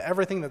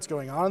everything that's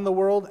going on in the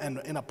world and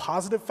in a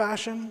positive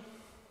fashion.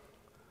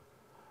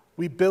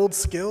 We build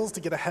skills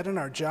to get ahead in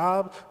our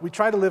job. We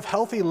try to live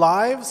healthy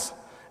lives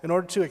in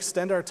order to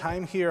extend our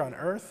time here on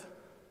earth.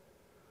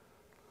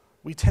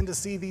 We tend to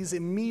see these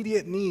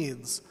immediate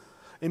needs,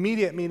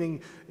 immediate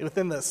meaning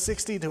within the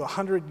 60 to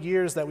 100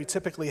 years that we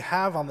typically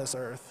have on this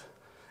earth,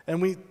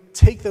 and we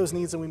take those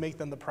needs and we make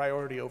them the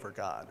priority over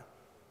God.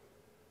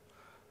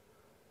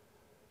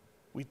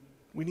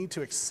 We need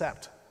to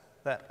accept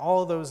that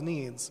all those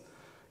needs,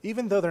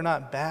 even though they're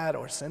not bad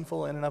or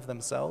sinful in and of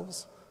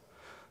themselves,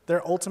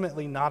 they're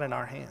ultimately not in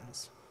our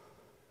hands.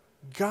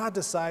 God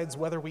decides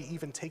whether we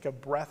even take a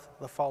breath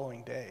the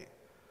following day.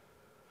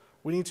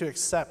 We need to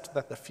accept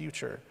that the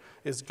future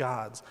is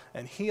God's,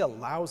 and He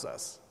allows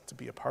us to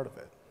be a part of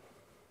it.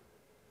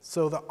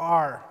 So the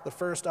R, the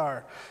first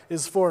R,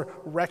 is for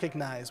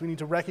recognize. We need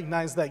to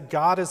recognize that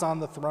God is on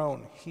the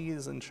throne. He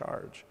is in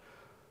charge.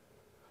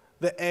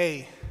 The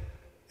A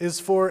is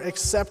for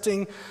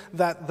accepting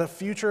that the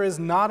future is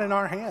not in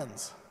our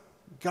hands.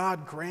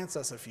 God grants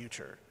us a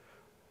future.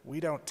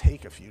 We don't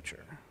take a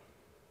future.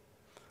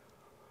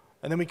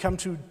 And then we come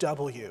to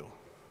W.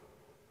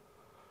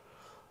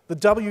 The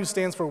W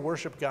stands for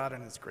worship God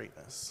in His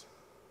greatness.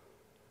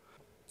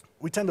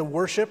 We tend to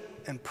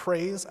worship and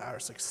praise our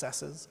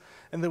successes,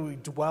 and then we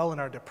dwell in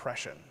our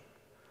depression.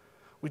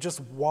 We just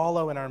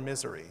wallow in our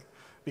misery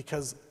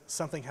because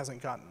something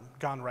hasn't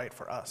gone right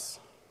for us.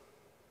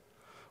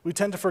 We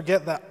tend to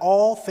forget that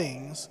all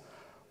things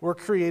were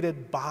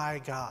created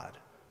by God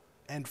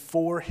and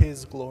for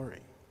His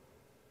glory.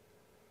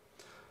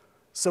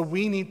 So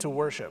we need to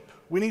worship.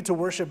 We need to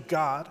worship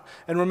God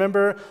and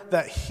remember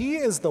that He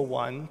is the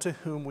one to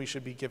whom we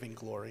should be giving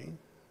glory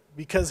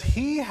because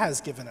He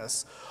has given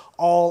us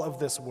all of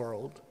this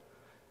world,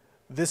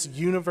 this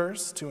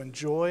universe to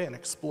enjoy and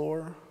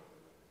explore,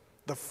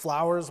 the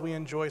flowers we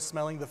enjoy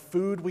smelling, the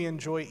food we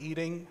enjoy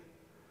eating,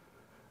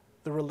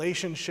 the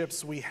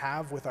relationships we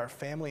have with our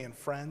family and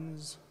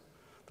friends,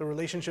 the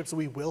relationships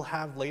we will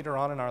have later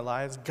on in our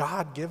lives.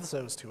 God gives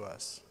those to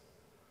us.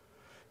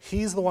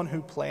 He's the one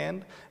who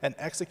planned and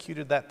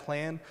executed that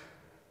plan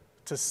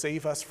to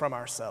save us from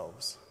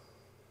ourselves.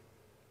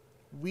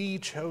 We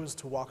chose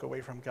to walk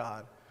away from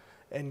God,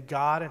 and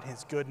God in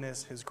His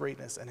goodness, His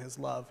greatness, and His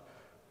love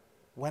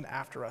went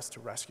after us to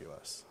rescue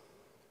us.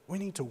 We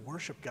need to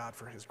worship God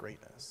for His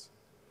greatness.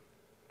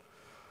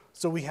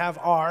 So we have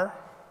R,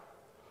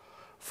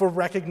 for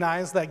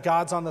recognize that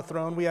God's on the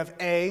throne. We have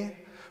A,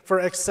 for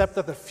accept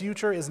that the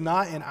future is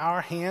not in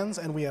our hands.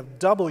 And we have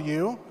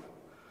W,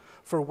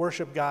 for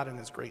worship God in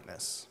His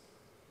greatness.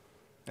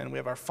 And we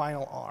have our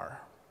final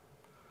R.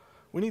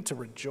 We need to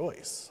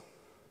rejoice.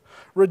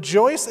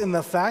 Rejoice in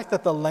the fact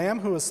that the Lamb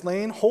who was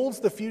slain holds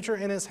the future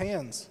in His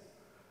hands.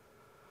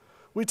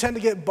 We tend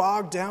to get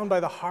bogged down by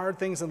the hard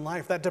things in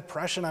life, that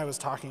depression I was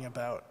talking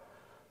about.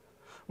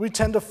 We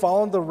tend to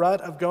fall in the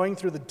rut of going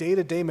through the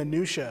day-to-day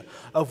minutia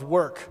of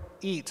work,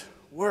 eat,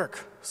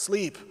 work,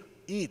 sleep,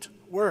 eat,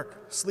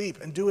 work, sleep,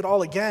 and do it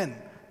all again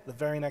the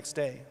very next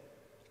day.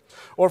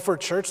 Or for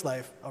church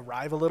life,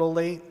 arrive a little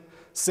late,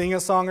 sing a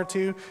song or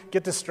two,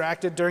 get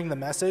distracted during the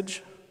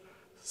message,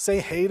 say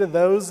hey to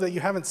those that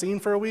you haven't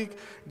seen for a week,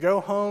 go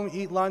home,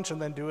 eat lunch,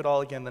 and then do it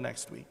all again the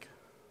next week.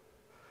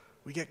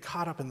 We get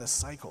caught up in this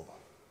cycle.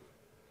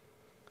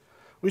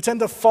 We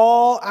tend to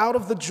fall out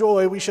of the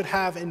joy we should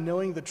have in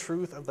knowing the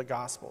truth of the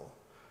gospel.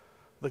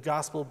 The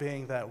gospel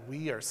being that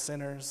we are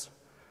sinners,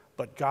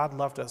 but God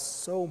loved us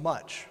so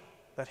much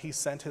that He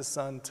sent His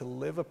Son to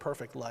live a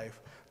perfect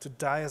life, to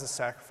die as a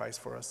sacrifice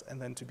for us,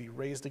 and then to be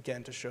raised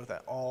again to show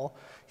that all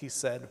He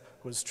said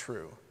was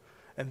true.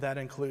 And that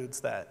includes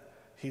that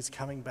He's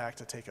coming back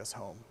to take us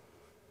home.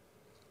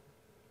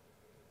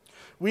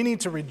 We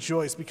need to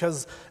rejoice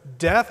because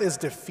death is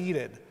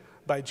defeated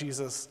by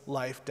Jesus'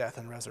 life, death,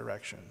 and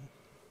resurrection.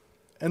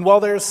 And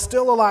while there is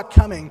still a lot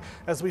coming,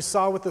 as we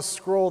saw with the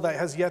scroll that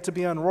has yet to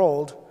be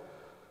unrolled,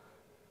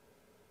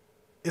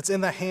 it's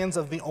in the hands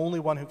of the only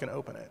one who can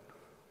open it.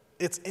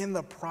 It's in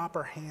the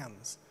proper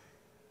hands.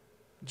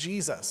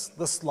 Jesus,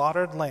 the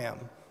slaughtered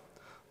Lamb,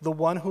 the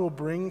one who will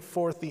bring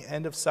forth the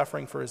end of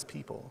suffering for His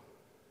people,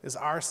 is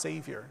our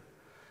Savior,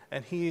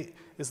 and He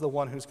is the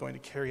one who's going to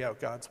carry out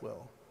God's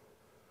will.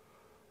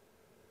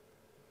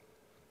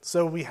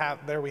 So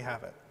there we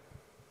have it.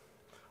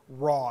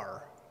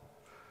 RAR.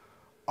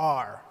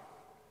 R,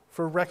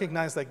 for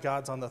recognize that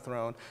God's on the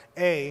throne.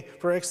 A,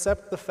 for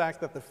accept the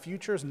fact that the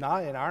future is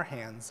not in our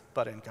hands,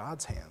 but in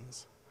God's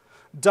hands.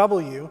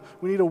 W,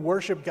 we need to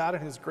worship God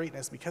in His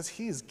greatness because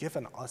He's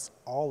given us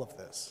all of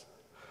this.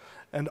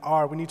 And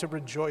R, we need to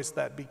rejoice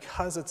that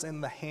because it's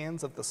in the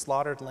hands of the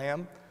slaughtered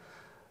Lamb,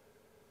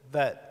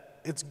 that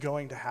it's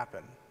going to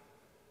happen.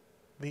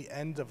 The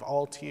end of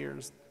all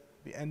tears,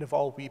 the end of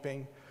all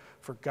weeping,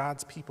 for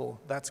God's people,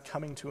 that's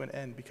coming to an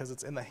end because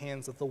it's in the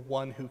hands of the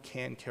one who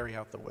can carry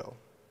out the will.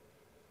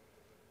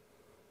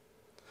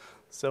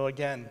 So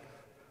again,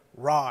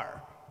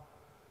 RAR.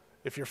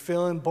 If you're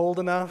feeling bold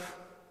enough,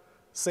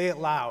 say it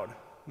loud.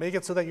 Make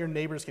it so that your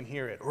neighbors can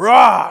hear it.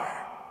 Roar!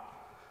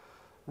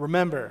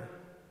 Remember,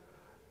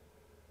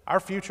 our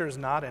future is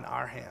not in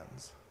our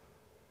hands.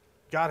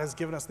 God has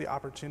given us the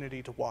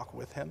opportunity to walk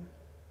with him,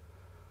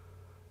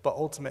 but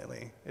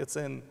ultimately, it's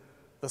in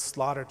the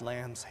slaughtered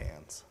lamb's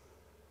hands,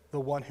 the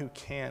one who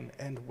can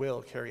and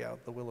will carry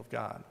out the will of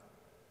God.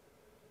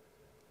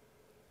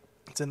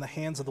 It's in the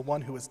hands of the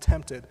one who was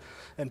tempted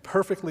and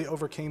perfectly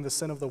overcame the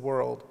sin of the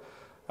world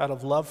out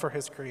of love for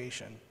his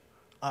creation,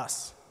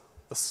 us,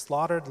 the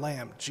slaughtered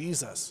lamb,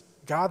 Jesus,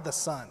 God the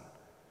Son.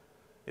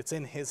 It's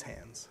in his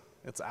hands.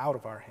 It's out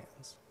of our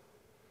hands.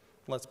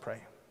 Let's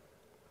pray.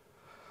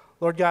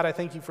 Lord God, I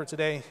thank you for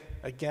today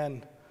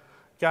again.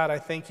 God, I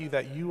thank you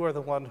that you are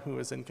the one who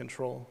is in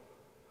control.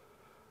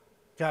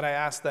 God, I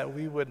ask that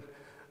we would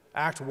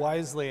act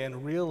wisely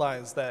and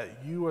realize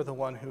that you are the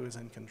one who is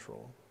in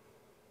control.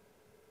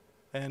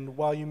 And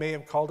while you may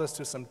have called us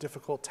to some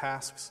difficult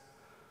tasks,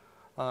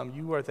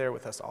 you are there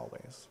with us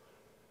always.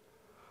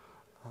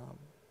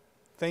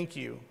 Thank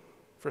you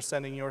for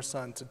sending your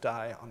Son to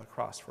die on the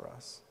cross for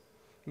us,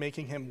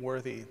 making him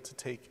worthy to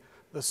take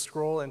the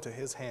scroll into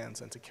his hands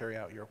and to carry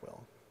out your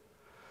will.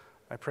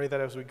 I pray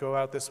that as we go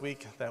out this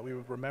week, that we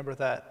would remember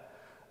that,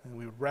 and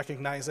we would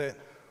recognize it,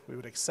 we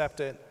would accept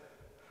it,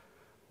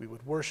 we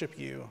would worship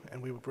you,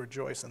 and we would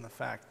rejoice in the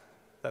fact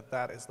that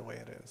that is the way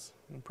it is.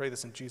 We pray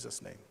this in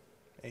Jesus' name.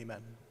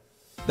 Amen.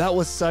 That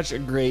was such a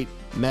great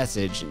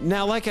message.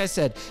 Now, like I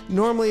said,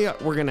 normally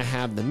we're going to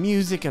have the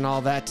music and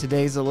all that.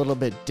 Today's a little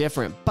bit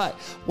different. But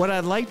what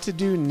I'd like to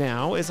do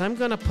now is I'm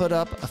going to put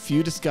up a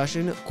few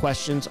discussion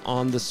questions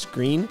on the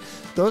screen.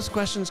 Those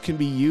questions can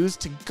be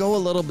used to go a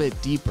little bit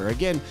deeper.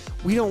 Again,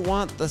 we don't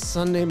want the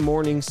Sunday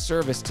morning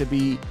service to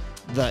be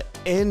the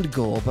end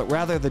goal, but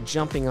rather the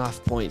jumping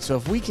off point. So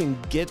if we can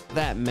get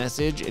that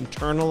message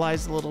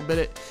internalized a little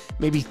bit,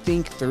 maybe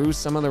think through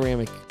some of the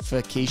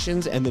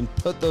ramifications and then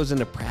put those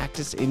into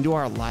practice into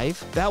our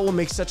life, that will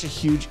make such a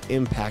huge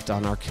impact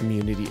on our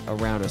community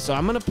around us. So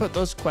I'm going to put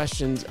those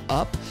questions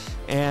up.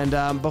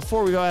 And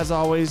before we go, as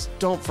always,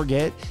 don't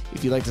forget,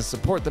 if you'd like to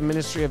support the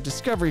ministry of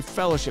Discovery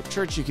Fellowship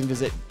Church, you can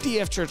visit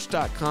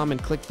dfchurch.com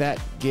and click that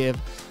give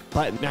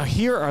button. Now,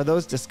 here are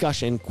those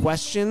discussion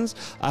questions.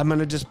 I'm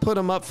going to just put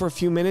them up for a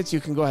few minutes. You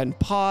can go ahead and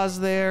pause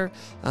there,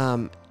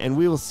 and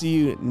we will see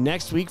you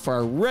next week for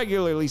our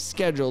regularly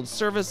scheduled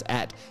service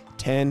at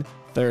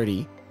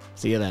 10:30.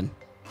 See you then.